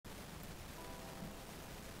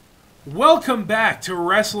Welcome back to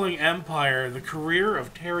Wrestling Empire, the career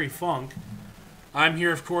of Terry Funk. I'm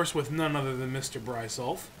here, of course, with none other than Mr.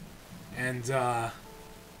 brisulph. And,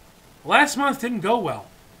 last month didn't go well.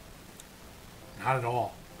 Not at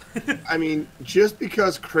all. I mean, just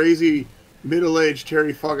because crazy middle-aged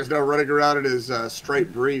Terry Funk is now running around in his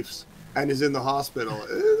straight briefs and is in the hospital,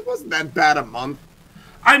 it wasn't that bad a month.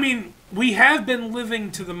 I mean, we have been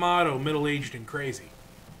living to the motto, middle-aged and crazy.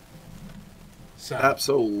 So.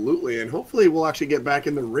 Absolutely, and hopefully we'll actually get back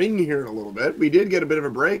in the ring here in a little bit. We did get a bit of a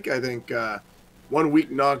break, I think, 1 week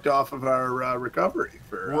knocked off of our recovery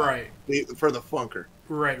for the Funker.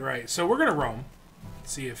 Right. So we're gonna roam,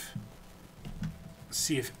 see if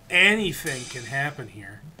anything can happen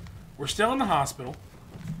here. We're still in the hospital.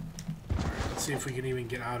 All right, let's see if we can even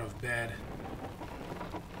get out of bed.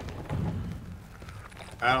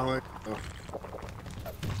 I don't think. Oh.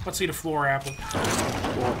 Let's eat a floor apple.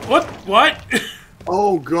 What? What?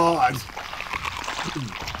 Oh, God.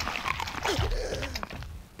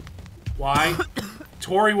 Why?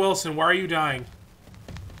 Tori Wilson, why are you dying?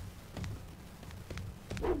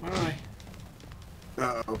 Why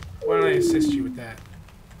don't I assist you with that?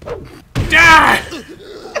 Die!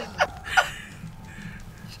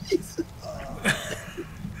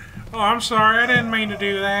 Oh, I'm sorry. I didn't mean to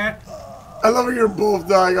do that. I love how you're both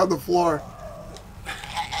dying on the floor.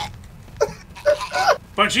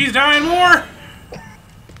 But she's dying more!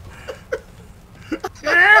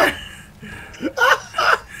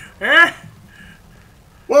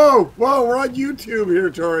 Whoa, we're on YouTube here,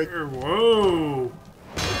 Tori. Whoa.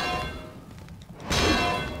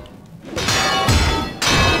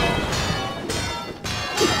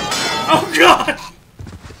 Oh, God!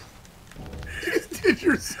 You just did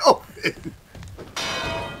yourself in.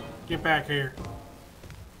 Get back here.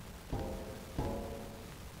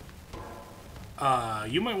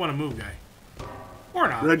 You might want to move, guy. Or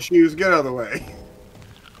not. Red shoes, get out of the way.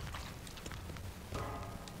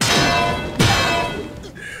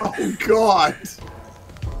 Oh, God.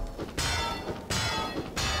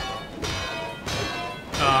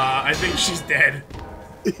 I think she's dead.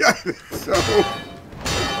 Yeah, I think so.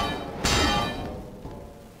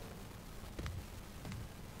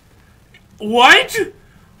 What?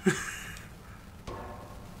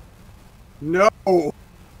 No.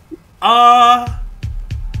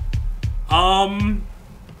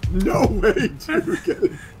 No way,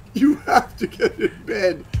 dude. You have to get in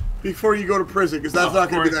bed before you go to prison, because that's not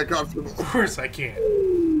going to be that comfortable. Of course I can't.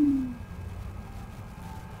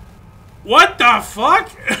 What the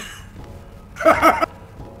fuck?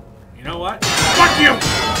 You know what? Fuck you!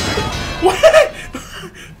 What?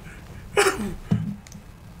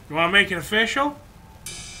 You want to make it official?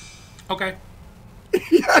 Okay.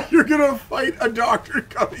 Yeah, you're going to fight a doctor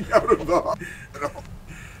coming out of the hospital.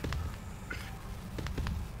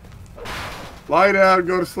 Lie down,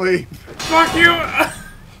 go to sleep. Fuck you!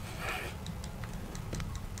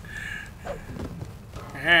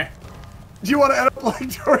 Do you want to end up like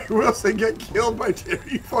Tori Wilson, get killed by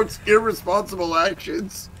Terry Funk's irresponsible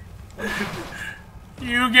actions?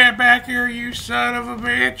 You get back here, you son of a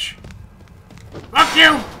bitch! Fuck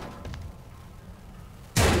you!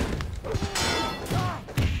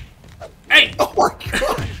 Hey! Oh my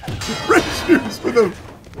God! Red shoes with a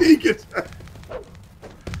peek attack.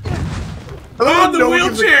 On the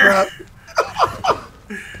wheelchair!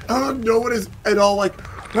 I don't know what is at all like.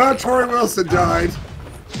 Ah, Tori Wilson died.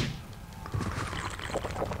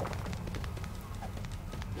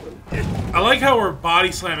 I like how we're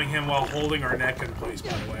body slamming him while holding our neck in place,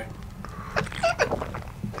 by the way.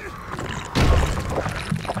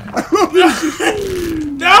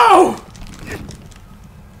 No!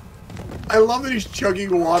 I love that he's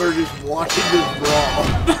chugging water, just watching this brawl.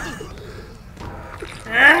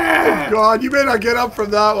 Oh God, you may not get up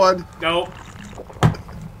from that one. Nope.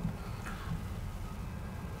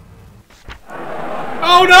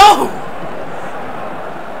 Oh no!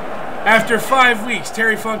 After 5 weeks,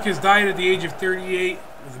 Terry Funk has died at the age of 38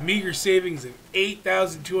 with a meager savings of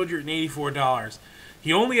 $8,284.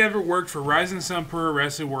 He only ever worked for Rising Sun Pro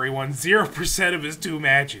Wrestling, where he won 0% of his 2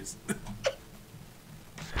 matches.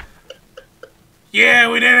 Yeah,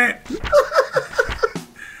 we did it!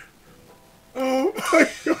 Oh my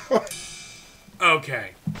God.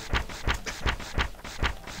 Okay.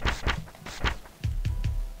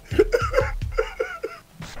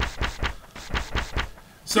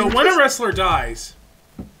 So when a wrestler dies,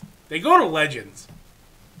 they go to Legends.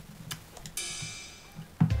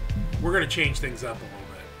 We're going to change things up a little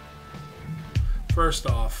bit. First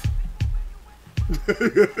off,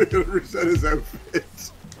 reset his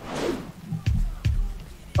outfit.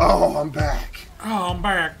 Oh, I'm back. Oh, I'm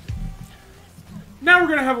back. Now we're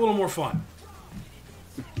going to have a little more fun.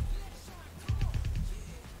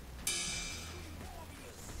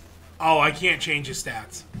 Oh, I can't change his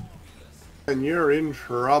stats. And you're in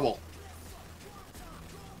trouble.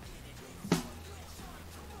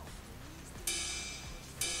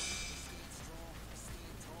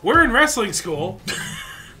 We're in wrestling school.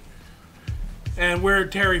 And we're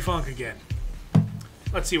Terry Funk again.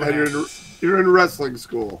 Let's see what happens. You're in wrestling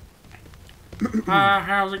school.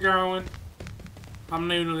 How's it going? I'm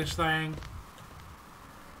new to this thing.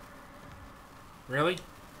 Really?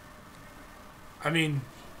 I mean,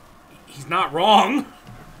 he's not wrong.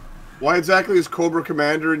 Why exactly is Cobra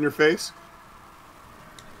Commander in your face?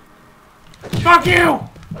 Fuck you!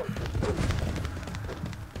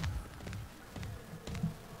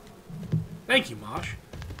 Thank you, Mosh.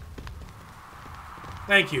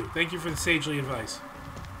 Thank you. Thank you for the sagely advice.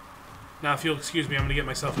 Now, if you'll excuse me, I'm going to get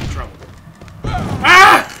myself into trouble.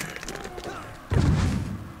 Ah!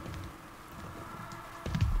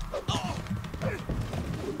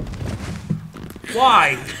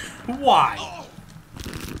 Why? Why?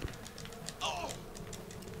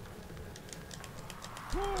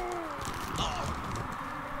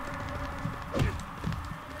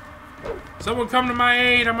 Someone come to my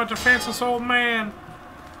aid. I'm a defenseless old man.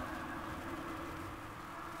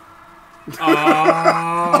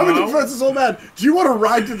 I'm a defenseless old man. Do you want to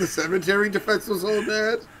ride to the cemetery, defenseless old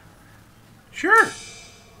man? Sure.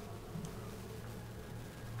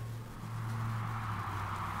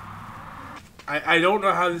 I don't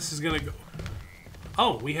know how this is going to go.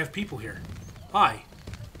 Oh, we have people here. Hi.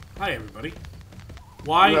 Hi, everybody.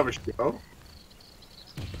 Why? You have a show?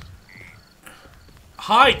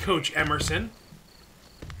 Hi, Coach Emerson.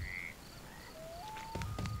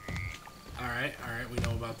 Alright, we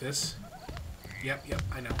know about this. Yep,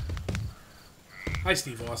 I know. Hi,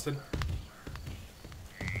 Steve Austin.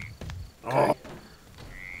 Okay. Oh.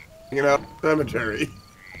 Hanging out cemetery.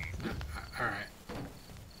 Alright.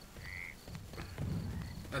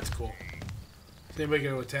 That's cool. Is anybody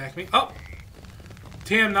going to attack me? Oh!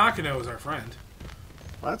 Tam Nakano is our friend.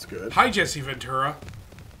 Well, that's good. Hi, Jesse Ventura.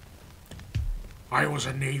 I was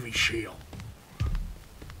a Navy SEAL.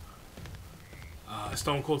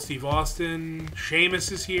 Stone Cold Steve Austin.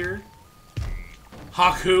 Sheamus is here.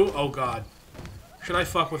 Haku. Oh, God. Should I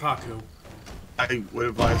fuck with Haku? I would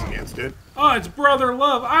advise against it. Oh, it's Brother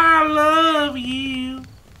Love. I love you.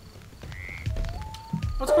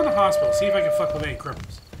 Let's go to the hospital. See if I can fuck with any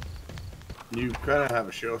criminals. You kind of have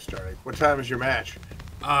a show starting. What time is your match?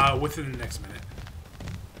 Within the next minute.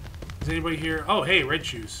 Is anybody here? Oh, hey, Red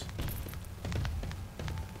Shoes.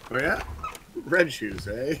 Oh, yeah? Red Shoes,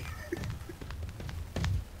 eh?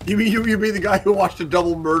 You mean the guy who watched a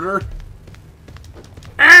double murder?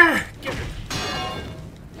 Ah! Get it.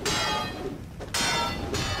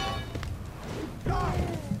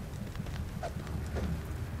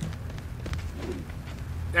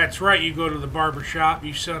 That's right, you go to the barber shop,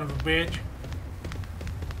 you son of a bitch.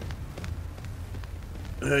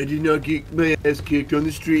 I did not get my ass kicked on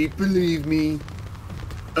the street, believe me.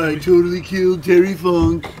 I totally killed Terry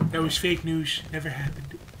Funk. That was fake news. Never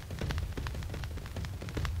happened.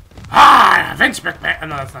 Ah! Vince McMahon!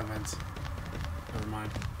 No, that's not Vince. Never mind.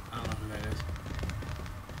 I don't know who that is.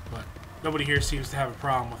 But nobody here seems to have a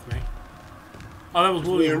problem with me. Oh, that was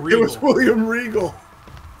William Regal. It was William Regal.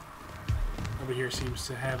 Nobody here seems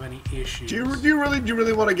to have any issues. Do you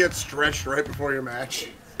really want to get stretched right before your match?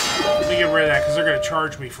 Let me get rid of that, because they're going to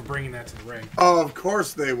charge me for bringing that to the ring. Oh, of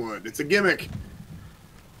course they would. It's a gimmick.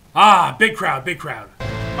 Ah, big crowd, big crowd.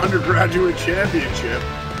 Undergraduate championship.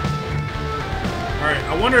 Alright,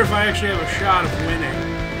 I wonder if I actually have a shot of winning.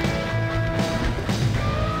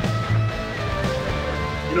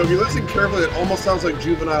 You know, if you listen carefully, it almost sounds like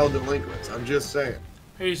Juvenile Delinquents. I'm just saying.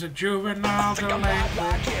 He's a juvenile delinquent.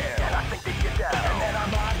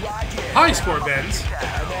 Hi, Sport Benz.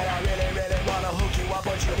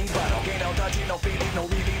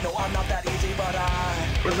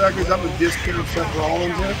 What exactly is that with discount Seth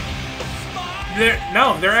Rollins in?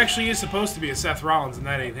 No, there actually is supposed to be a Seth Rollins, and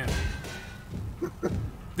that ain't him.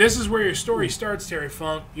 This is where your story starts, Terry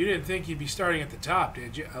Funk. You didn't think you'd be starting at the top,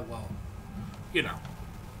 did you? Well, you know.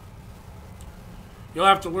 You'll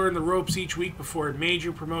have to learn the ropes each week before a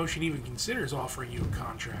major promotion even considers offering you a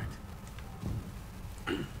contract.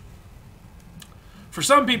 For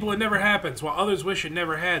some people, it never happens, while others wish it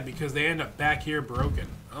never had because they end up back here broken.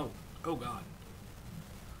 Oh God.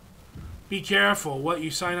 Be careful what you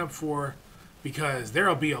sign up for, because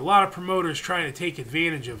there'll be a lot of promoters trying to take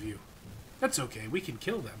advantage of you. That's okay, we can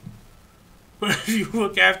kill them. But if you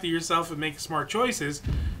look after yourself and make smart choices,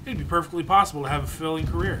 it'd be perfectly possible to have a fulfilling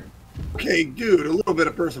career. Okay, dude, a little bit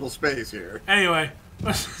of personal space here. Anyway,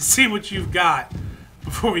 let's see what you've got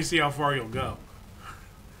before we see how far you'll go.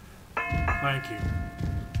 Thank you.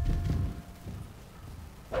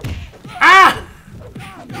 Ah!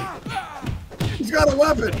 He's got a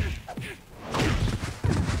weapon.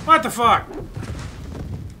 What the fuck?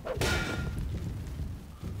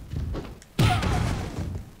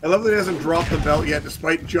 I love that he hasn't dropped the belt yet,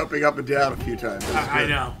 despite jumping up and down a few times. I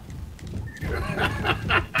know.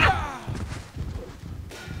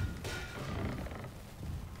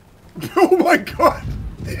 Oh my god!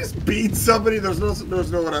 They just beat somebody. There's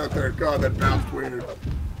no one out there. God, that bounced weird.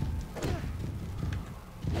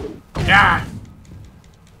 Yeah.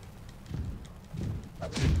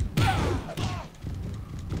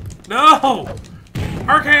 No!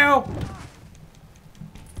 RKO!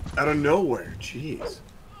 Out of nowhere, jeez.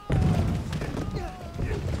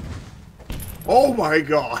 Oh my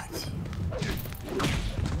god!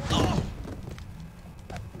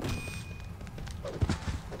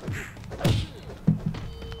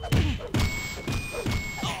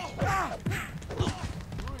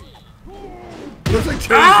 Looks like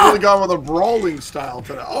Terry's really gone with a brawling style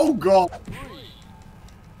today. Oh god!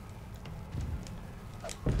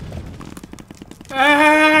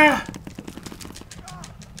 Ah!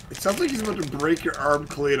 It sounds like he's about to break your arm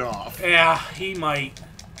clean off. Yeah, he might.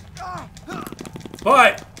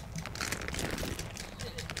 But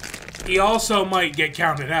he also might get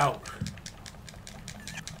counted out.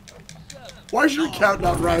 Why is your count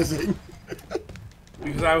not rising?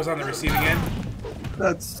 Because I was on the receiving end.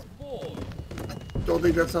 That's... Don't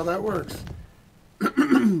think that's how that works.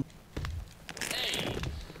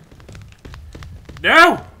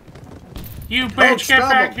 No! You bitch, get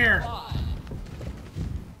back here!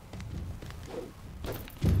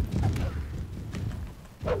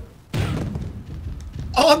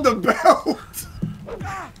 On the belt!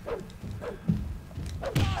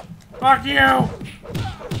 Fuck you!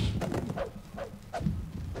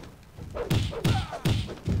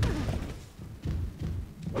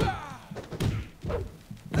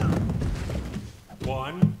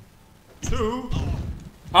 One, two.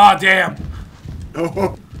 Aw, damn!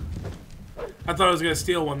 Oh. I thought I was gonna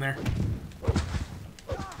steal one there.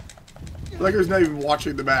 Like he's not even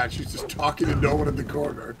watching the match. He's just talking to no one in the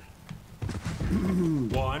corner.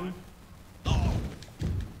 One.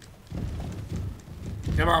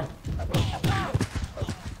 Come on.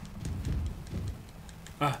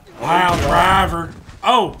 Wild driver.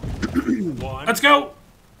 Oh! One. Let's go!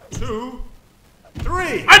 2,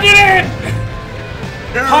 3. I did it!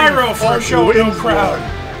 Pyro for a show no crowd.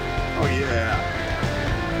 Oh yeah.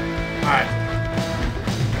 Alright.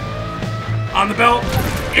 On the belt.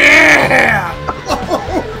 Yeah!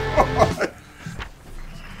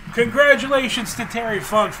 Congratulations to Terry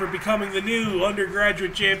Funk for becoming the new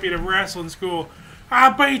undergraduate champion of wrestling school. I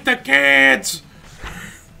beat the kids!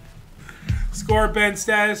 Scorbend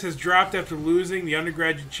status has dropped after losing the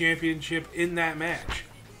undergraduate championship in that match.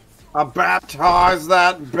 I baptized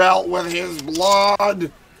that belt with his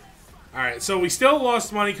blood. Alright, so we still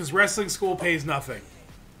lost money because wrestling school pays nothing.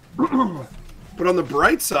 But on the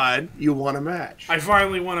bright side, you won a match. I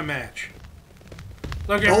finally won a match.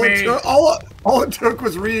 Look at me. All it took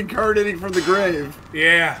was reincarnating from the grave.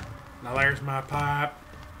 Yeah. Now there's my pipe.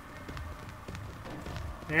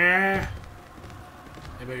 Yeah.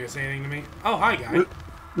 Anybody gonna say anything to me? Oh, hi, guy.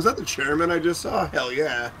 Was that the chairman I just saw? Hell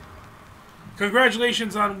yeah.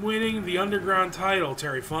 Congratulations on winning the underground title,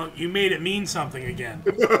 Terry Funk. You made it mean something again.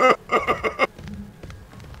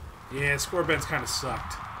 Yeah, Scorebend's kind of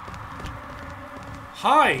sucked.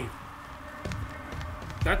 Hi.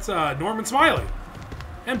 That's Norman Smiley.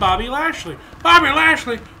 And Bobby Lashley. Bobby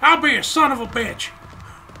Lashley, I'll be a son of a bitch.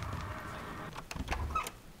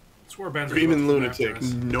 Scorebend's Screaming lunatic.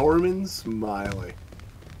 Norman Smiley.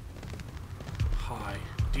 Hi.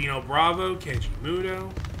 Dino Bravo, Keiji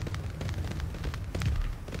Muto.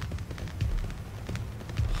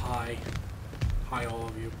 Hi. Hi, all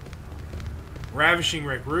of you. Ravishing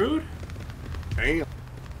Rick Rude. Damn.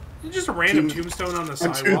 Just a random tombstone on the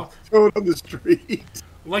sidewalk. Tombstone on the street.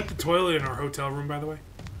 Like the toilet in our hotel room, by the way.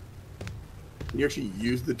 You actually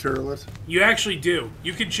use the toilet? You actually do.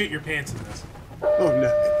 You can shit your pants in this. Oh,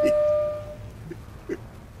 no.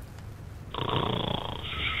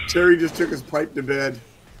 Terry just took his pipe to bed.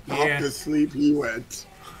 Off to sleep he went.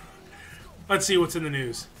 Let's see what's in the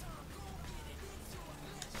news.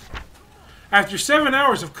 After 7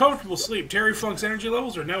 hours of comfortable sleep, Terry Funk's energy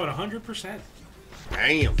levels are now at 100%.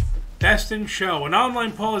 Damn. Best in Show. An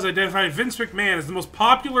online poll has identified Vince McMahon as the most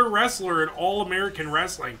popular wrestler in all-American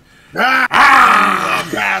wrestling. I'm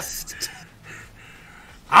the best.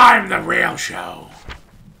 I'm the real show.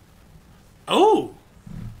 Oh!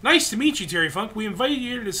 Nice to meet you, Terry Funk. We invited you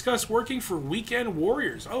here to discuss working for Weekend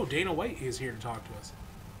Warriors. Oh, Dana White is here to talk to us.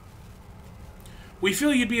 We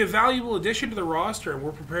feel you'd be a valuable addition to the roster, and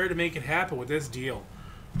we're prepared to make it happen with this deal.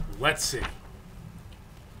 Let's see.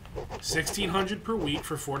 $1,600 per week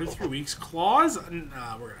for 43 weeks. Clause?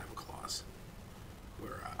 Nah, we're gonna have a clause.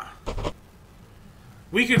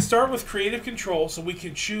 We can start with creative control, so we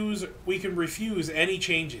can choose. We can refuse any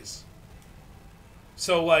changes.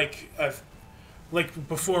 So, like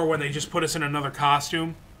before, when they just put us in another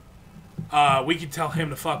costume, we can tell him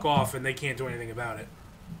to fuck off, and they can't do anything about it.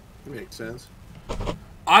 Makes sense.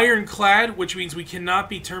 Ironclad, which means we cannot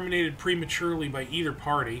be terminated prematurely by either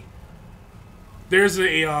party. There's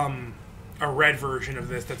a red version of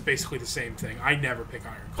this that's basically the same thing. I never pick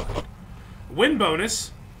Ironclad. Win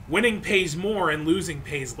bonus. Winning pays more and losing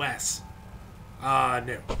pays less.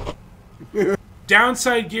 No.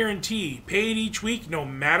 Downside guarantee. Paid each week no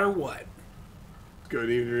matter what. Good,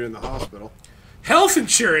 even if you're in the hospital. Health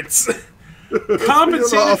insurance.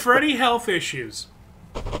 Compensated for any health issues.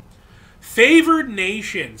 Favored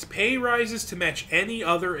nations. Pay rises to match any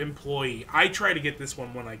other employee. I try to get this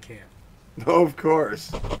one when I can. Oh, of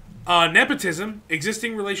course. Nepotism.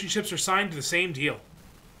 Existing relationships are signed to the same deal.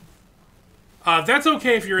 That's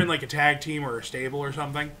okay if you're in like a tag team or a stable or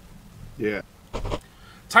something. Yeah.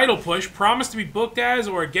 Title push. Promise to be booked as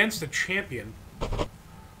or against a champion.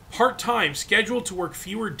 Part-time. Scheduled to work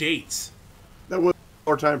fewer dates. That was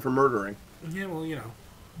more time for murdering. Yeah, well, you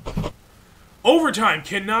know. Overtime.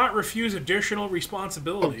 Cannot refuse additional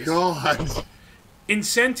responsibilities. Oh, God.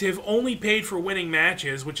 Incentive. Only paid for winning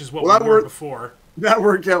matches, which is what we were before. That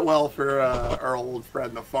worked out well for our old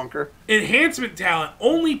friend, the Funker. Enhancement talent.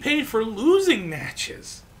 Only paid for losing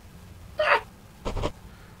matches.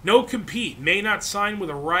 No compete. May not sign with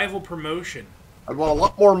a rival promotion. I'd want a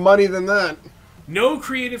lot more money than that. No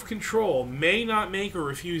creative control. May not make or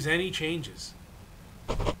refuse any changes.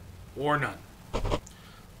 Or none.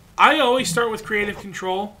 I always start with creative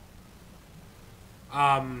control.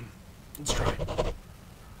 Let's try.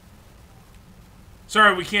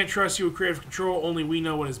 Sorry, we can't trust you with creative control. Only we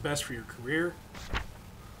know what is best for your career.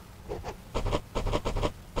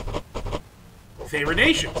 Favorite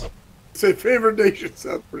nations. Say favorite nation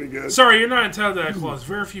sounds pretty good. Sorry, you're not entitled to that clause.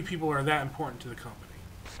 Very few people are that important to the company.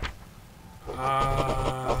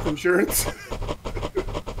 Health insurance.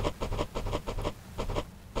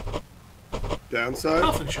 Downside.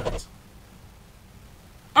 Health insurance.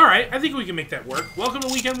 Alright, I think we can make that work. Welcome to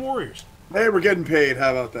Weekend Warriors. Hey, we're getting paid.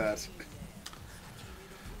 How about that?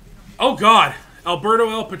 Oh, God. Alberto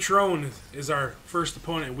El Patron is our first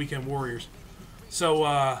opponent in Weekend Warriors. So,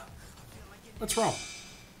 let's roll.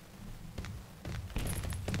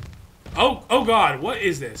 Oh, God. What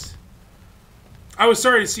is this? I was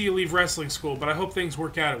sorry to see you leave wrestling school, but I hope things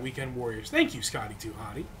work out at Weekend Warriors. Thank you, Scotty Too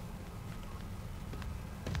Hottie.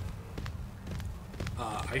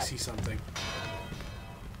 I see something.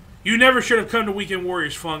 You never should have come to Weekend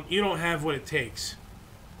Warriors, Funk. You don't have what it takes.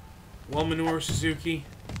 Well, Minoru Suzuki.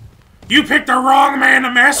 You picked the wrong man to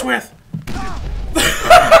mess with!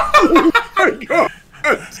 Oh my God.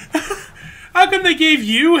 How come they gave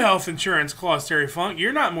you health insurance, clause, Terry Funk?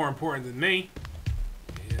 You're not more important than me.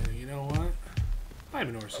 Yeah, you know what? Bye,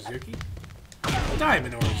 Minoru Suzuki. Die,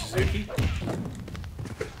 Minoru Suzuki.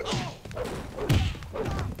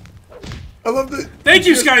 I love that. Thank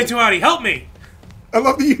you, Scotty Tuati. Help me! I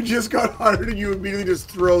love that you just got hired and you immediately just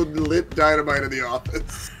throw lit dynamite in the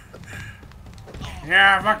office.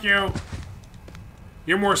 Yeah, fuck you.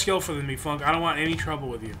 You're more skillful than me, Funk. I don't want any trouble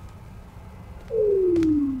with you.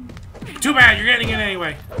 Too bad, you're getting it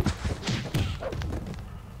anyway.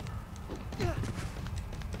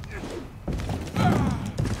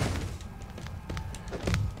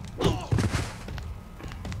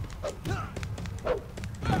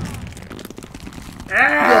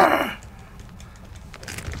 Ah!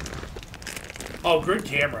 Oh, good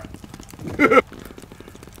camera.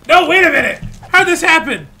 No, wait a minute! How'd this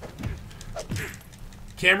happen?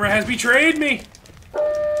 Camera has betrayed me.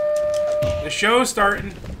 The show's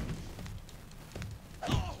starting.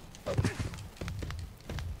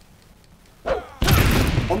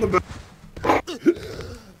 On the back.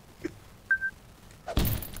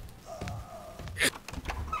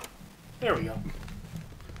 There we go.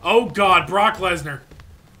 Oh God, Brock Lesnar.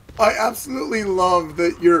 I absolutely love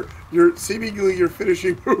that your seemingly your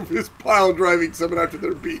finishing move is pile driving someone after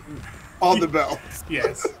they're beaten on the belt.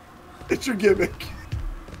 Yes. It's your gimmick.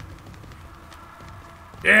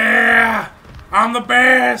 Yeah, I'm the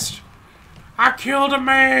best. I killed a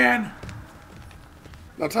man.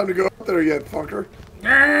 Not time to go out there yet, Funker.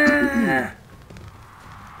 Yeah.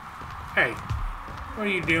 Hey, What are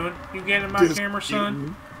you doing? You getting in my camera,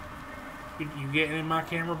 son? You getting in my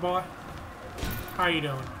camera, boy? How you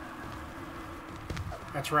doing?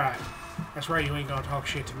 That's right. That's right, you ain't gonna talk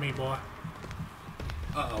shit to me, boy.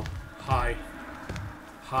 Uh-oh. Hi.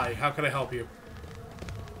 Hi, how can I help you?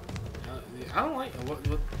 I don't like... What,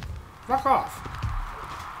 fuck off.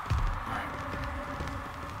 Alright.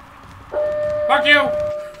 Fuck you!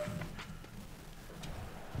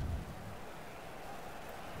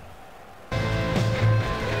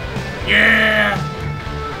 Yeah!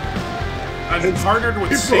 I've partnered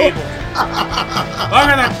with Sable. Look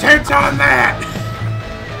at the tits on that!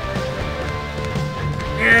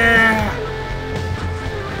 Yeah!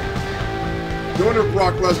 No wonder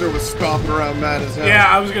Brock Lesnar was stomping around mad as hell. Yeah,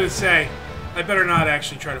 I was gonna say, I better not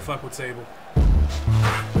actually try to fuck with Sable.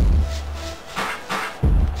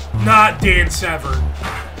 Not Dan Severn.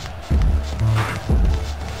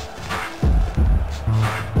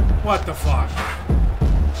 What the fuck?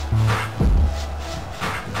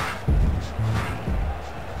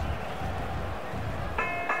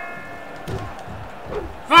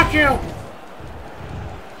 Fuck you!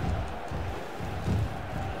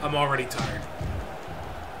 I'm already tired.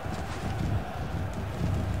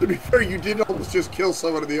 To be fair, you did almost just kill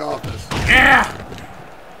someone in the office. Yeah!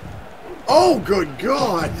 Oh, good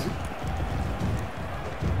God!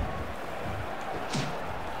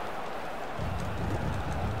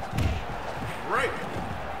 Right.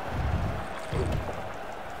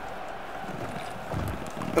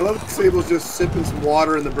 I love that Sable's just sipping some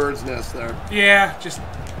water in the bird's nest there. Yeah, just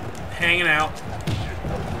hanging out.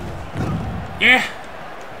 Yeah.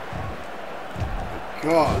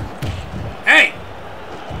 God. Hey!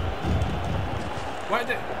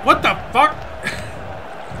 What the fuck?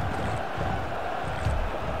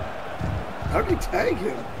 How did he tag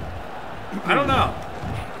him? I don't know.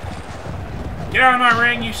 Get out of my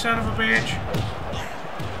ring, you son of a bitch.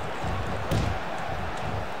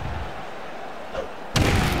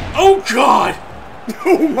 Oh, God!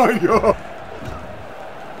 Oh, my God!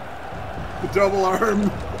 The double arm.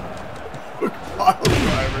 Pile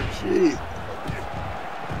driver, jeez.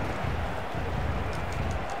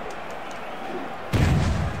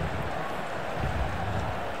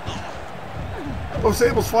 Oh,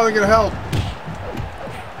 Sable's finally gonna help.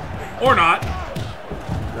 Or not.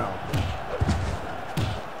 No.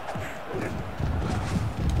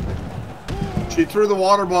 She threw the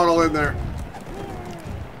water bottle in there.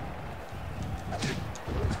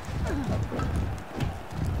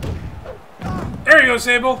 There you go,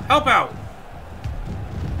 Sable. Help out.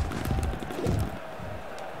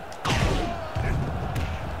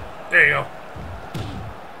 There you go.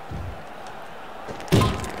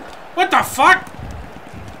 What the fuck?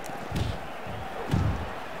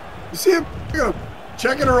 You see him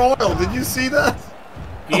checking her oil? Did you see that?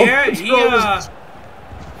 Yeah, Oh,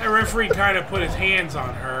 that referee kind of put his hands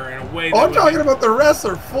on her in a way that I'm talking about the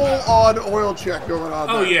wrestler. Full-on oil check going on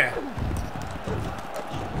Oh, there. yeah.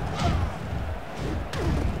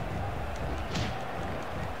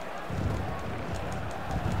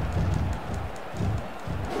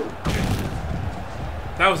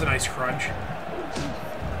 That was a nice crunch.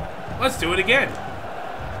 Let's do it again.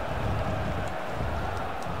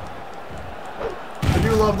 I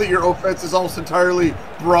do love that your offense is almost entirely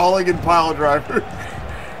brawling and pile drivers.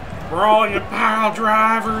 Brawling and pile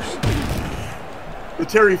drivers. The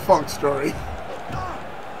Terry Funk story.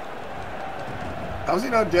 How's he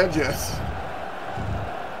not dead yet?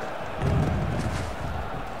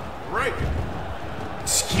 Right.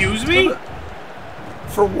 Excuse me?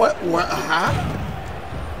 For what? What? Huh?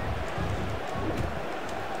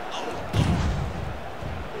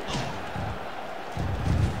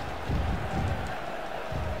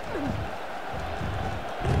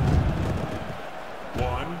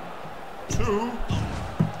 One, two.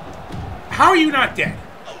 How are you not dead?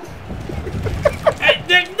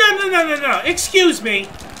 No. Excuse me.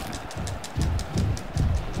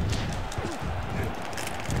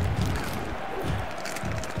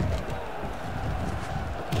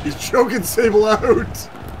 He's choking Sable out.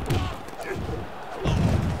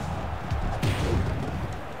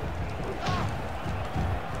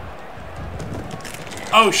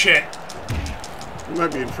 Oh, shit. You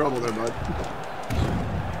might be in trouble there, bud.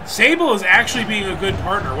 Sable is actually being a good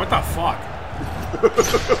partner. What the fuck?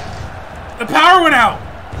 The power went out.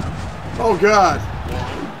 Oh, God.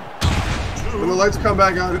 When the lights come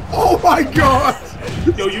back on, oh, my God.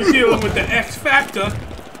 Yo, you're dealing with the X Factor.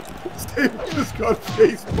 Sable just got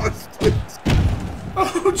face busted.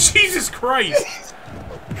 Oh, Jesus Christ.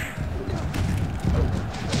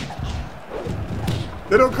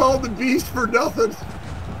 They don't call him the Beast for nothing.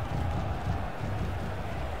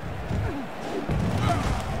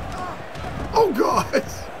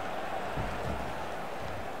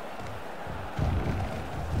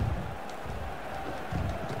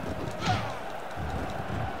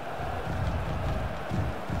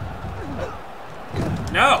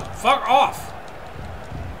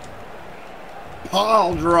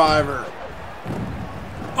 pile driver.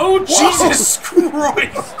 Oh, Jesus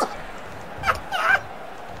Christ!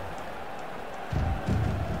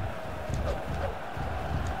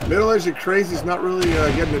 Middle-aged crazy's not really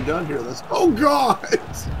getting it done here. Oh, God!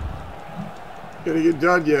 Gonna get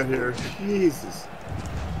done yet here. Jesus.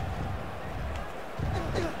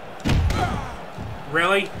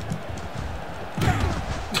 Really?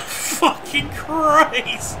 Fucking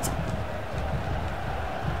Christ!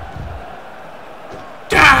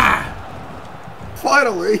 Ah!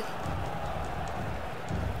 Finally!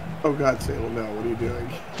 Oh God, Sable, no, what are you doing?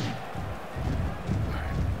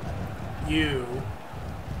 You.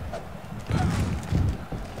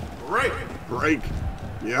 Break. Break.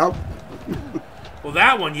 Yep. Well,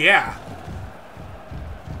 that one, yeah.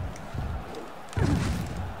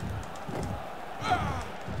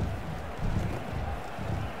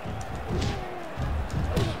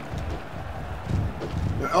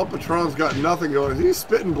 El Patron's got nothing going. Is he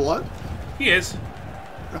spitting blood? He is.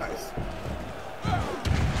 Nice.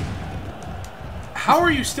 How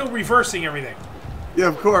are you still reversing everything? Yeah,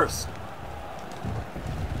 of course.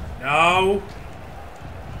 No.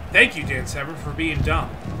 Thank you, Dan Sever, for being dumb.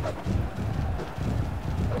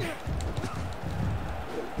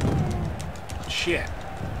 Shit.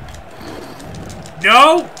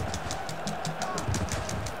 No!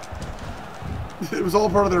 It was all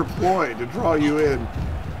part of their ploy to draw you in.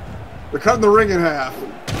 They're cutting the ring in half.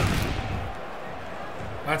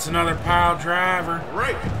 That's another pile driver.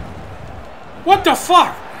 Break. What the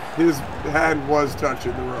fuck? His hand was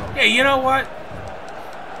touching the rope. Yeah, you know what?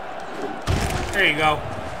 There you go.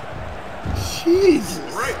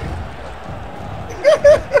 Jesus. Break.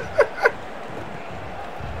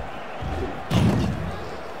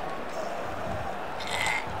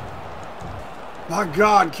 My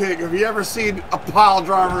God, King, have you ever seen a pile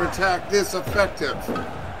driver attack this effective?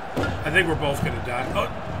 I think we're both gonna die. Oh.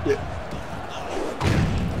 Yeah.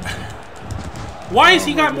 Why has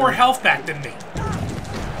he got more health back than me?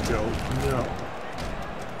 No.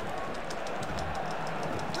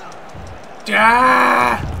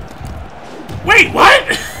 Ah! Wait, what?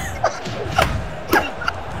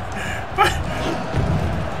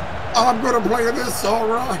 I'm gonna play this song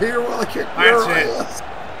right here while I kick That's your it. ass.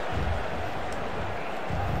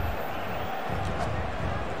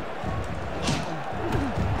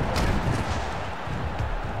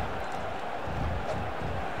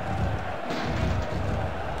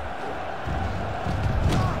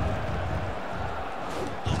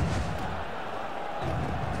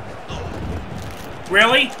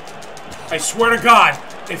 Really? I swear to God,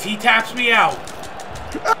 if he taps me out.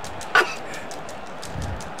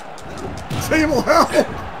 Sable, help!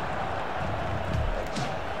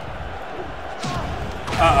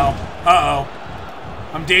 Uh-oh. Uh-oh.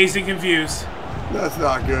 I'm dazed and confused. That's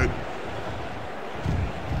not good.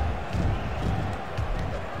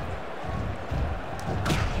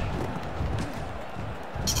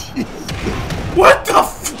 What the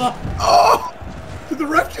fuck? Oh! Did the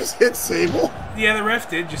ref just hit Sable? Yeah, the ref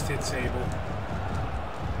did just hit Sable.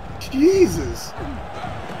 Jesus.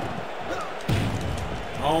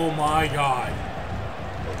 Oh my God.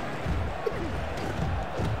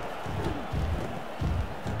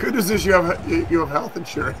 Goodness is you have health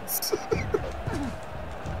insurance.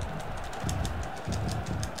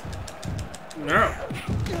 No.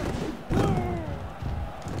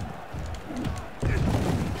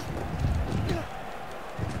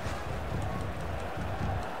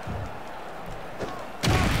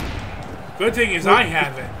 Good thing is I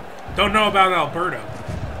have it. Don't know about Alberto.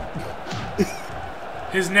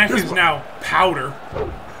 His neck is now powder.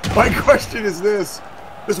 My question is this.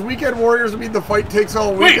 Does Weekend Warriors mean the fight takes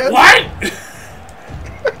all weekend? Wait, what?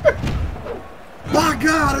 My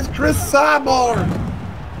God, it's Chris Cyborg!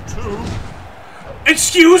 2.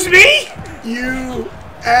 Excuse me? You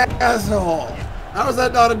asshole! How is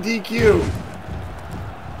that not a DQ?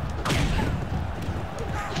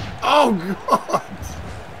 Oh God!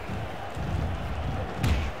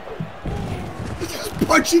 He's just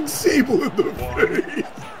punching Sable in the face.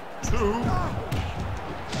 2.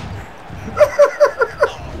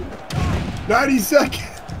 90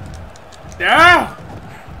 seconds. No!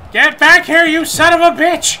 Get back here, you son of a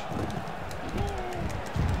bitch!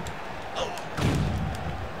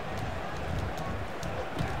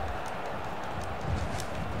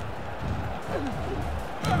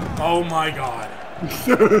 Oh my God.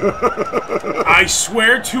 I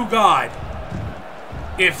swear to God,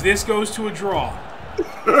 if this goes to a draw.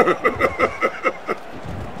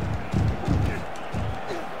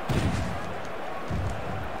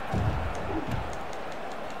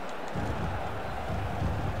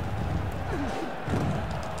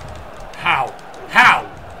 How?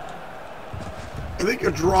 I think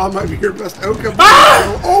a draw might be your best outcome.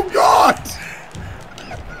 Ah! Oh, God!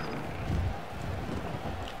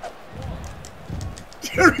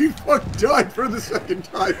 Terry Funk died for the second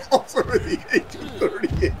time, also at the age of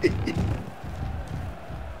 38.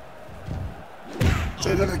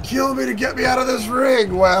 They're gonna kill me to get me out of this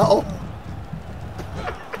ring, well.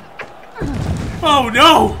 Oh,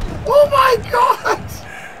 no! Oh, my God!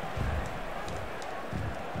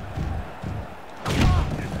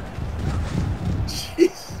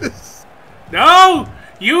 Jesus. No!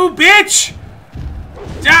 You bitch!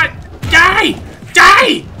 Die! Die!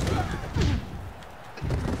 Die!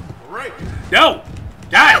 Right. No!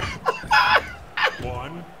 Die!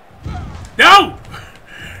 1. No!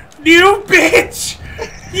 You bitch!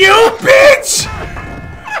 You bitch!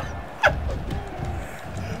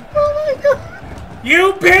 Oh my God!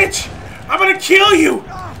 You bitch! I'm gonna kill you!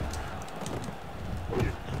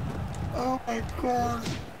 Oh my God!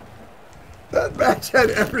 That match had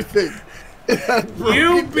everything. It had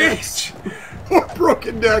You broken necks, bitch! or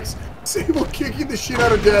broken necks, Sable kicking the shit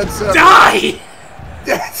out of Dad Severn. Die!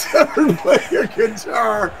 Dad Severn playing a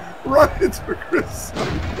guitar right into Chris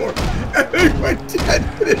Sunmore, and they went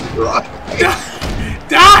 10-minute drive.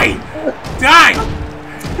 Die! Die!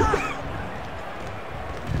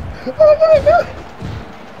 Oh my God!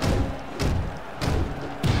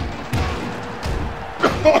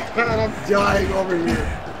 Oh man, I'm dying over here.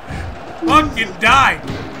 Fucking die!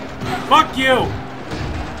 Fuck you!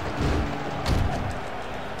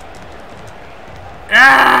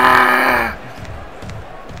 Ah!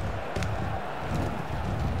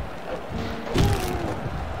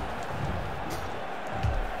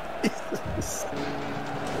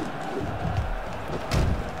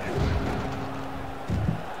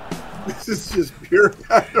 This is just pure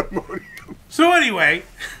pandemonium. So anyway,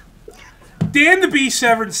 Dan the Beast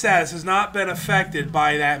Severn's status has not been affected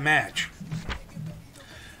by that match.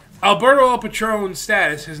 Alberto El Patron's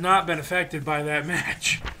status has not been affected by that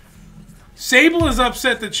match. Sable is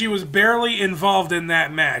upset that she was barely involved in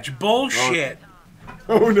that match. Bullshit.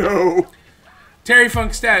 Oh no. Terry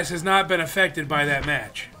Funk's status has not been affected by that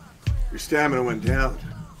match. Your stamina went down.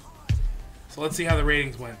 So let's see how the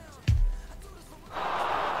ratings went.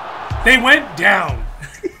 They went down.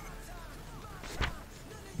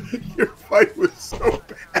 Your fight was so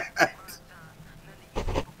bad.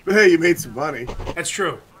 But hey, you made some money. That's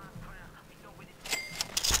true.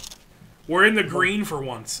 We're in the green for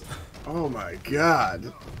once. Oh my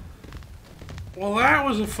God. Well, that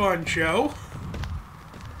was a fun show.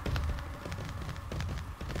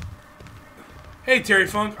 Hey, Terry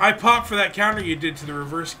Funk, I popped for that counter you did to the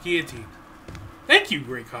reverse guillotine. Thank you,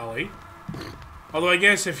 Great Collie. Although I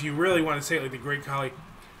guess if you really want to say it like the Great Collie,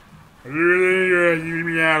 really, you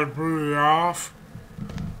mean how to pull it off?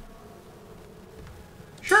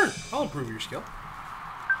 Sure, I'll improve your skill.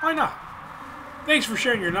 Why not? Thanks for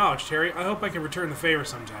sharing your knowledge, Terry. I hope I can return the favor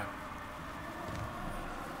sometime.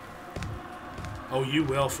 Oh, you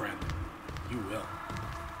will, friend. You will.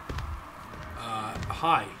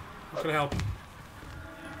 Hi. How can I help you?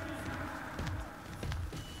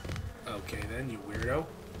 Okay, then, you weirdo.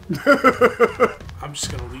 I'm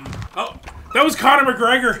just gonna leave. Oh, that was Conor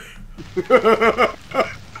McGregor.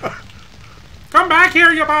 Come back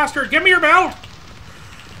here, you bastard. Give me your belt.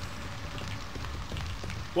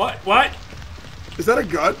 What? Is that a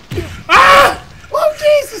gun? Ah! Oh,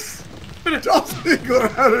 Jesus! Dawson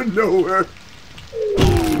got out of nowhere.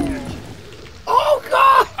 Oh,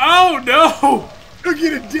 God! Oh, no! Look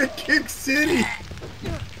at a dick kick city.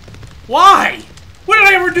 Why? What did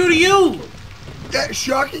I ever do to you? That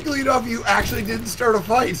shockingly enough, you actually didn't start a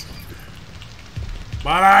fight.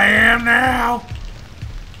 But I am now.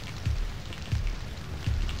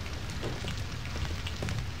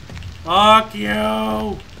 Fuck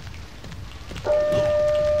you.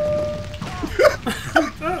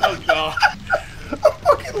 Oh, God. A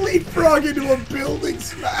fucking leapfrog into a building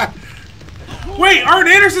smash. Wait, Arn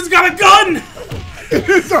Anderson's got a gun!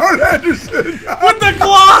 It's Arn Anderson. With the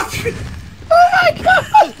Glock! Oh my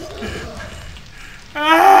God!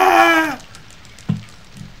 Ah!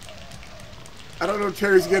 I don't know if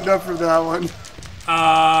Terry's getting up for that one.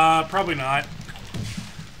 Probably not.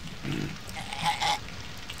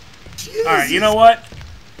 Jesus. Alright, you know what?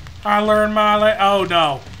 I learned my oh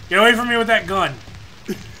no. Get away from me with that gun.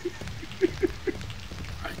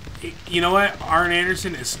 You know what? Arn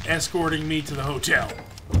Anderson is escorting me to the hotel.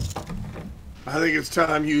 I think it's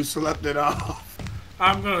time you slept it off.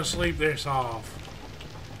 I'm gonna sleep this off.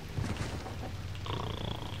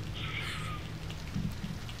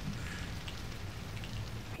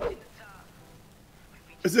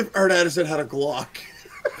 As if Arn Anderson had a Glock.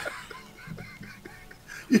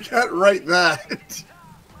 You can't write that.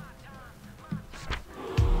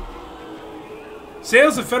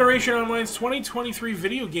 Sales of Federation Online's 2023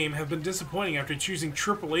 video game have been disappointing after choosing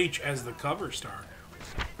Triple H as the cover star.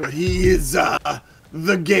 But he is,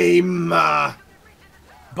 the game,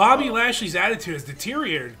 Bobby Lashley's attitude has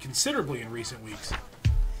deteriorated considerably in recent weeks.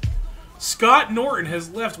 Scott Norton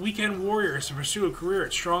has left Weekend Warriors to pursue a career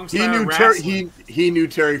at Strong Style Wrestling. He knew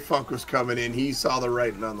Terry Funk was coming in. He saw the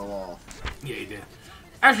writing on the wall. Yeah, he did.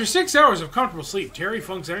 After 6 hours of comfortable sleep, Terry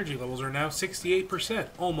Funk's energy levels are now 68%.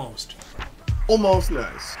 Almost. Almost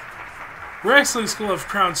nice. Wrestling School have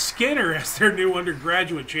crowned Skinner as their new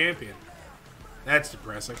undergraduate champion. That's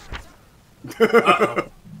depressing. Uh-oh.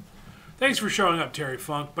 Thanks for showing up, Terry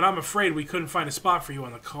Funk, but I'm afraid we couldn't find a spot for you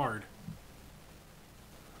on the card.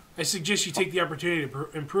 I suggest you take the opportunity to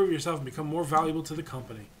improve yourself and become more valuable to the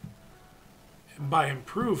company. And by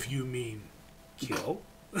improve, you mean kill?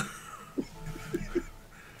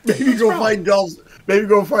 Maybe go find Dolph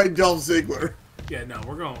Ziggler. Yeah, no,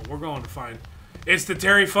 we're going to find. It's the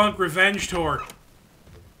Terry Funk Revenge Tour.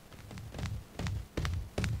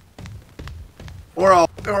 Or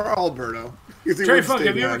Alberto. Terry Funk,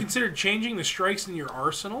 have you ever considered changing the strikes in your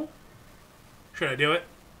arsenal? Should I do it?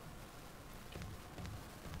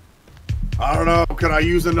 I don't know. Can I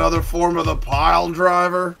use another form of the pile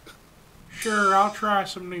driver? Sure, I'll try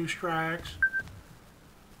some new strikes.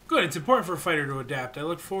 Good, it's important for a fighter to adapt. I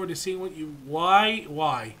look forward to seeing what you... Why?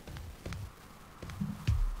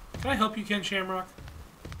 Can I help you, Ken Shamrock?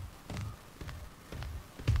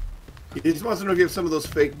 He just wants to know if you have some of those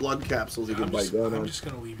fake blood capsules you can bite down on. I'm just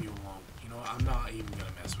going to leave you alone. You know, I'm not even going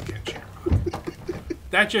to mess with Ken Shamrock.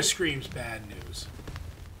 That just screams bad news.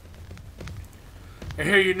 I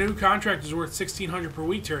hear your new contract is worth $1,600 per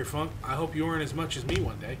week, Terry Funk. I hope you earn as much as me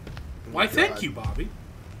one day. Why, thank you, Bobby.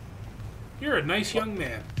 You're a nice young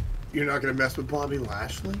man. You're not going to mess with Bobby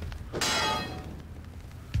Lashley?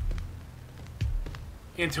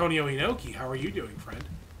 Antonio Inoki, how are you doing, friend?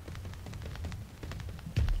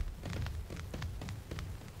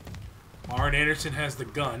 Arn Anderson has the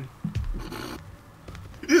gun.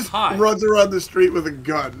 He just runs around the street with a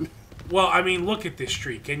gun. Well, I mean, look at this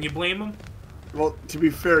street. Can you blame him? Well, to be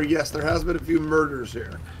fair, yes, there has been a few murders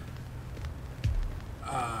here.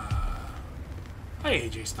 Hi,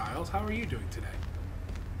 AJ Styles. How are you doing today?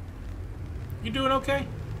 You doing okay?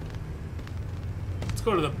 Let's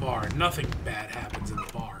go to the bar. Nothing bad happens in the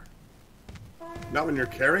bar. Not when you're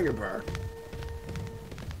carrying a bar.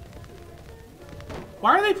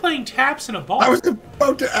 Why are they playing taps in a bar? I was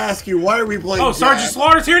about to ask you, why are we playing taps? Sergeant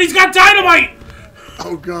Slaughter's here and he's got dynamite!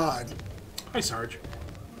 Oh, God. Hi, Sarge.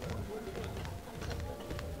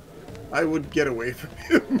 I would get away from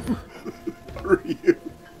him. For you.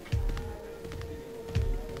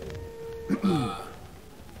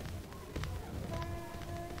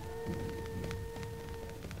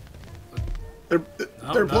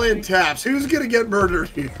 They're playing taps. Who's gonna get murdered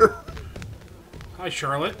here? Hi,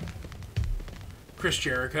 Charlotte. Chris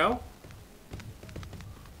Jericho.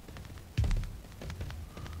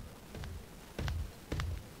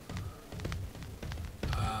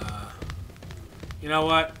 You know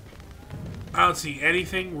what? I don't see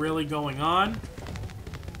anything really going on.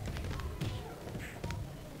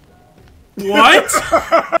 What?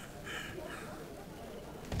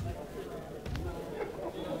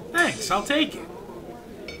 Thanks, I'll take it.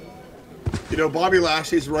 You know, Bobby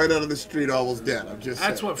Lashley's right out of the street almost dead. I'm just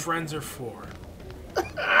That's saying. what friends are for.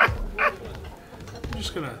 I'm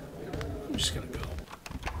just gonna go.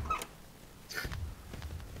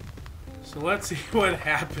 So let's see what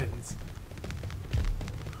happens.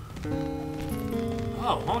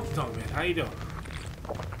 Oh, Honky Tonk Man, how you doing?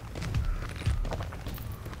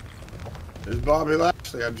 There's Bobby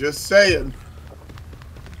Lashley, I'm just saying.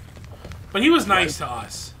 But he was nice to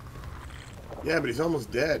us. Yeah, but he's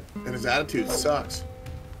almost dead, and his attitude sucks.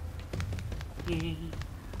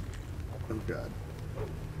 Oh, God.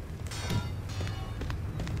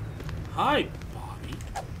 Hi, Bobby.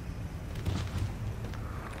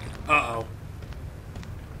 Uh-oh.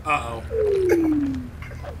 Uh-oh.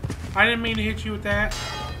 I didn't mean to hit you with that.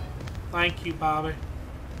 Thank you, Bobby.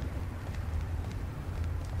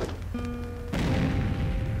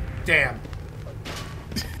 Damn.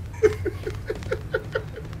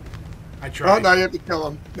 I tried. Oh, now you have to kill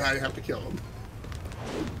him. Now you have to kill him.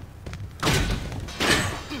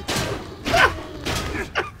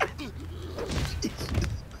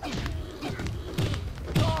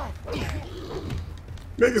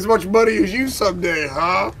 Make as much money as you someday,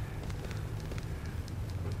 huh?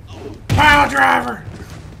 Pile driver!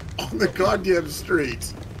 On the goddamn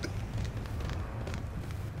streets.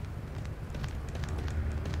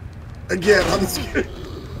 Again, on the street.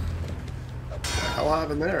 hell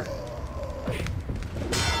happened there?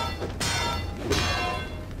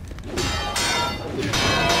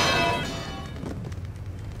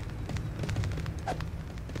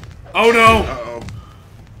 Oh no! Uh-oh.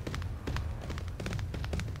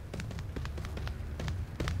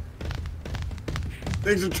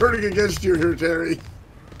 Things are turning against you here, Terry.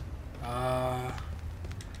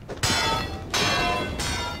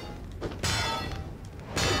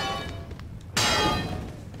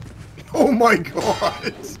 Oh my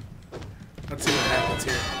god! Let's see what happens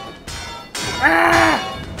here. Ah!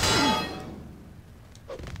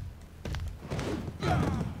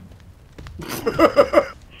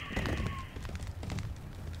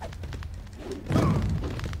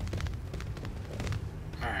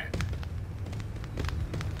 Alright.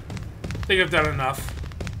 I think I've done enough.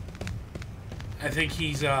 I think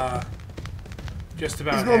he's just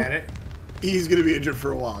about had it. He's gonna be injured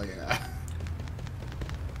for a while, yeah.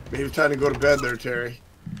 Maybe it's time to go to bed there, Terry.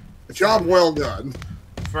 A job well done.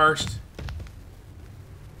 First,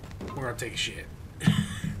 we're gonna take a shit.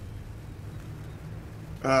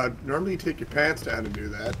 Normally you take your pants down to do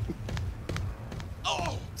that.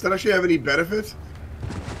 Oh! Does that actually have any benefit?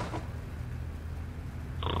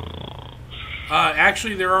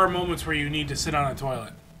 Actually, there are moments where you need to sit on a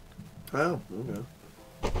toilet. Oh, okay.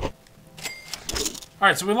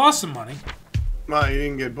 Alright, so we lost some money. Well, you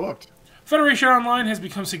didn't get booked. Federation Online has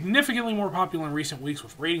become significantly more popular in recent weeks,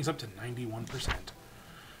 with ratings up to 91%.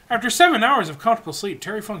 After 7 hours of comfortable sleep,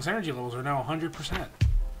 Terry Funk's energy levels are now 100%.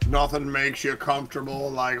 Nothing makes you comfortable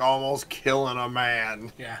like almost killing a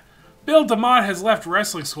man. Yeah. Bill DeMott has left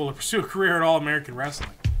wrestling school to pursue a career in All-American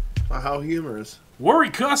Wrestling. How humorous. Worry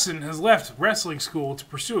Cussin has left wrestling school to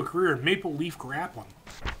pursue a career in Maple Leaf Grappling.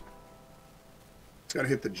 It's gotta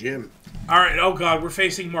hit the gym. Alright, oh god, we're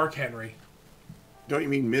facing Mark Henry. Don't you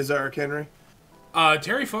mean Mizark Henry?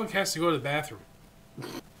 Terry Funk has to go to the bathroom.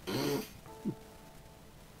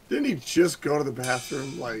 Didn't he just go to the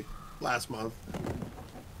bathroom, like, last month?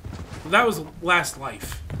 Well, that was last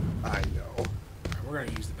life. I know. Right, we're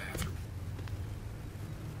gonna use the bathroom.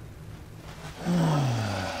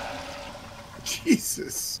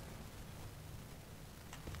 Jesus.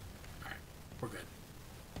 Alright, we're good.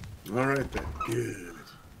 Alright then. Good.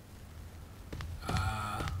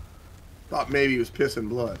 Thought maybe he was pissing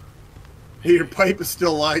blood. Hey, your pipe is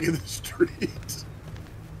still lying in the street.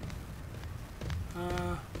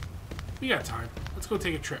 We got time. Let's go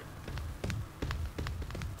take a trip.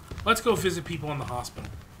 Let's go visit people in the hospital.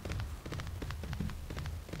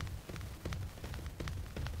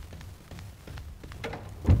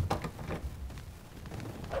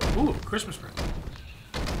 Ooh, Christmas present.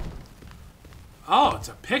 Oh, it's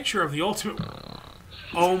a picture of the ultimate...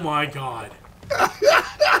 Oh my god.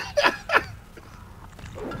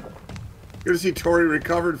 Good to see Tori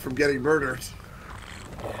recovered from getting murdered.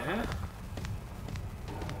 Yeah?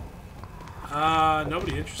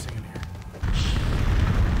 Nobody interesting in here.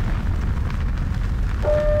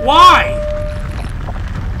 Why?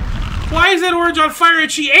 Why is that orange on fire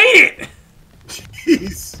and she ate it?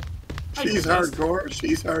 Jeez. She's hardcore.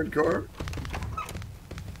 She's hardcore.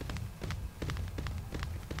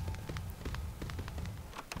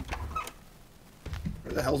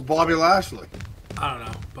 Where the hell's Bobby Lashley? I don't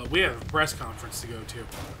know, but we have a press conference to go to.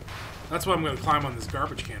 That's why I'm going to climb on this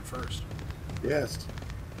garbage can first. Yes.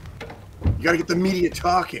 You gotta get the media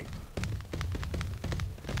talking.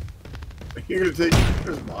 You're gonna take...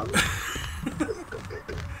 There's Bobby.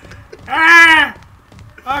 Ah!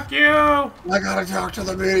 Fuck you! I gotta talk to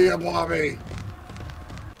the media, Bobby.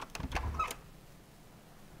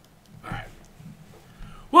 Alright.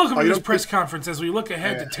 Welcome to this press conference as we look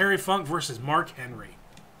ahead to Terry Funk versus Mark Henry.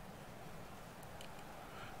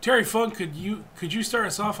 Terry Funk, could you start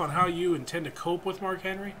us off on how you intend to cope with Mark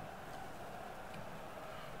Henry?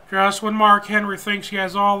 Just when Mark Henry thinks he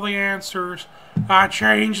has all the answers, I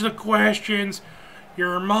change the questions.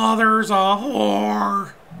 Your mother's a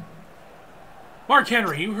whore. Mark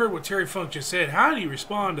Henry, you heard what Terry Funk just said. How do you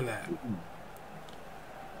respond to that?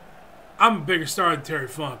 I'm a bigger star than Terry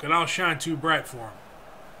Funk, and I'll shine too bright for him.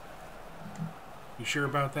 You sure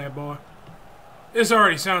about that, boy? This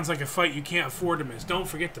already sounds like a fight you can't afford to miss. Don't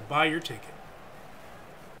forget to buy your ticket.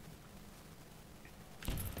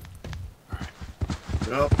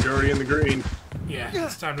 Oh, you're already in the green. Yeah,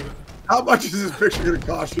 it's time to go. How much is this picture going to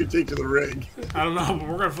cost you to take to the ring? I don't know, but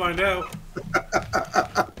we're going to find out.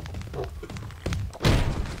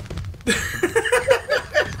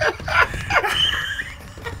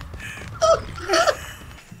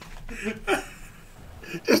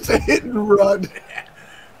 Just a hit and run.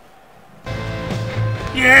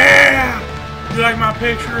 Yeah! you like my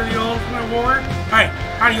picture of the Ultimate Warrior? Hey,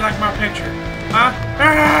 how do you like my picture? Huh?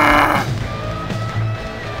 Ah!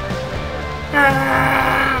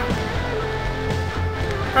 Ah!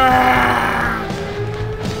 Ah!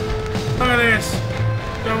 Look at this.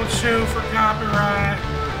 Don't sue for copyright.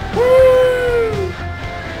 Woo!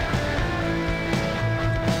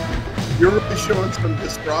 You're really showing some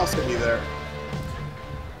viscosity there.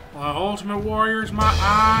 Ultimate Warrior's my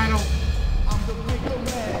idol.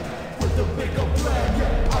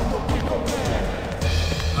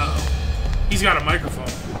 Uh-oh. He's got a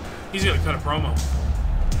microphone. He's gonna cut a promo.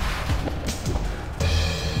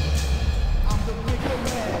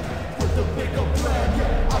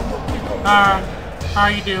 How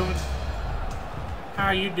you doing?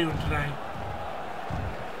 How you doing today?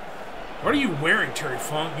 What are you wearing, Terry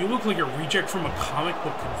Funk? You look like a reject from a comic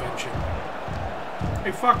book convention.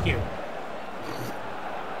 Hey, fuck you.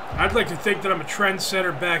 I'd like to think that I'm a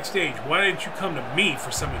trendsetter backstage. Why didn't you come to me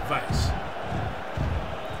for some advice?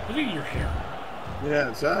 Look at your hair. Yeah,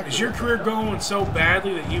 exactly. Is your career going so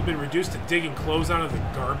badly that you've been reduced to digging clothes out of the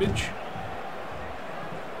garbage?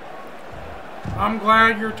 I'm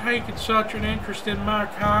glad you're taking such an interest in my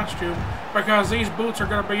costume, because these boots are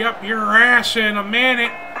going to be up your ass in a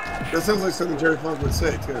minute. That sounds like something Terry Funk would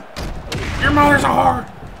say, too. Your mother's a whore.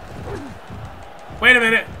 Wait a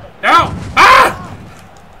minute. No! Ah!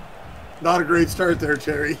 Not a great start there,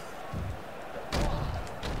 Terry.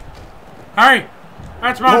 Hey,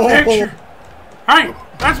 that's my picture. Hey,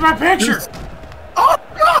 that's my picture. Oh,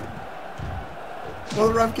 God! Well,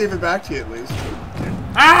 the ref gave it back to you, at least.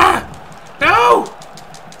 Ah! No!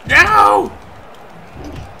 No!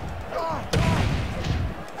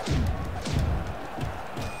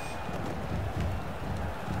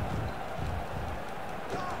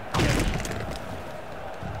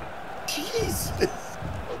 Jesus!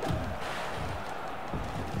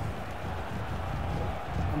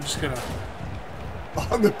 I'm just gonna...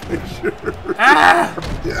 On the picture. Ah!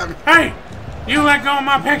 Damn. Hey! You let go of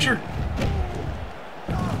my picture!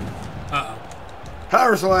 Uh-oh.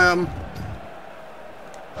 Power slam.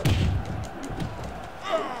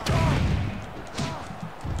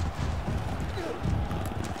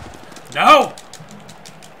 No!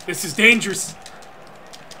 This is dangerous.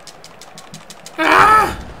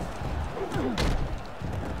 Ah!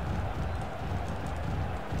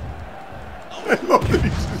 I love that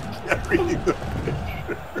he's just carrying the picture.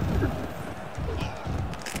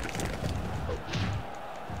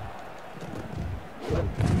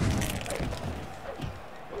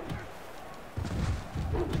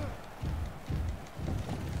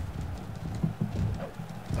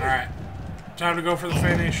 Alright. Time to go for the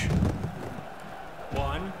finish.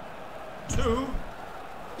 1, 2,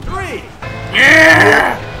 3.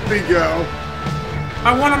 Yeah! There we go.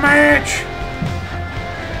 I won a match!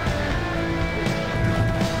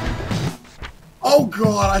 Oh,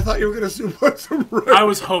 God, I thought you were going to suplex him right. I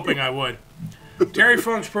was hoping I would. Terry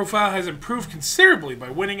Funk's profile has improved considerably by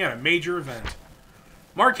winning at a major event.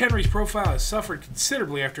 Mark Henry's profile has suffered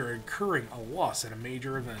considerably after incurring a loss at a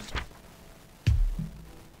major event.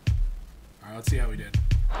 Alright, let's see how we did.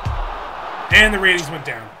 And the ratings went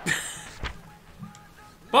down.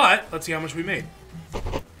 But, let's see how much we made.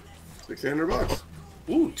 $600.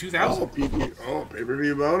 Ooh, 2,000. Oh,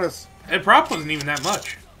 pay-per-view bonus. And prop wasn't even that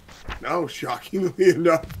much. No, shockingly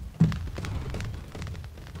enough.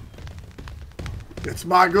 It's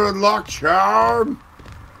my good luck charm.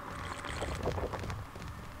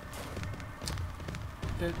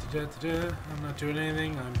 I'm not doing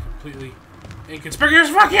anything. I'm completely inconspicuous.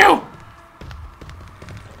 Fuck you!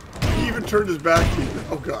 He even turned his back to you.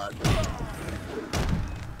 Oh, God.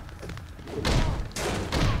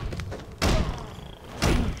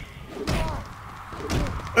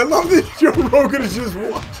 I love that Joe Rogan is just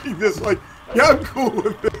watching this like, yeah, I'm cool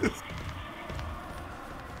with this.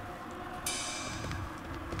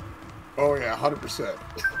 Oh, yeah, 100%.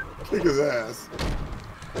 Kick his ass.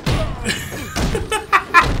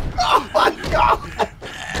 Oh, my God.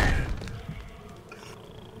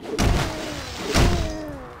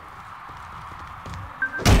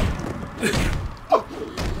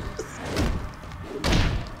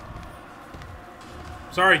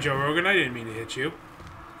 Sorry, Joe Rogan. I didn't mean to hit you.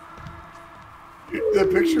 The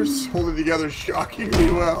picture's holding together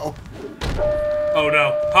shockingly well. Oh,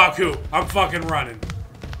 no. Haku, I'm fucking running.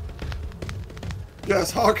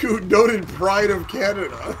 Yes, Haku, noted pride of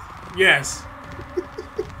Canada. Yes.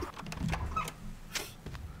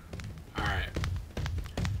 Alright.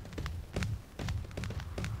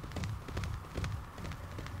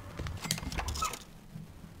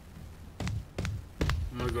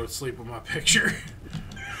 I'm gonna go to sleep with my picture.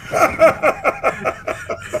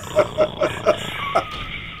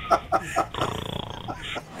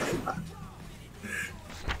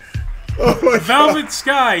 Oh Velvet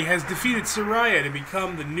Sky has defeated Soraya to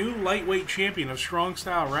become the new lightweight champion of Strong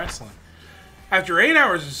Style Wrestling. After 8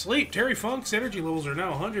 hours of sleep, Terry Funk's energy levels are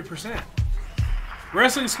now 100%.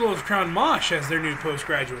 Wrestling School has crowned Mosh as their new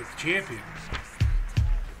postgraduate champion.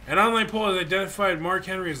 An online poll has identified Mark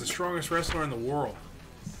Henry as the strongest wrestler in the world.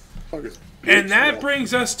 And that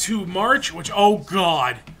brings us to March, which, oh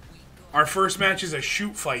god, our first match is a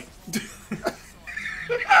shoot fight.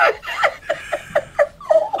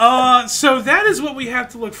 So that is what we have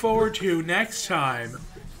to look forward to next time.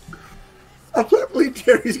 I can't believe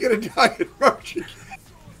Terry's gonna die in March.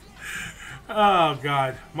 Oh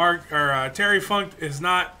god, Terry Funk is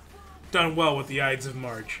not done well with the Ides of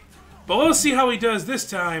March, but we'll see how he does this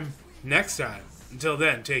time next time. Until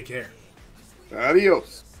then, take care.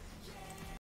 Adios.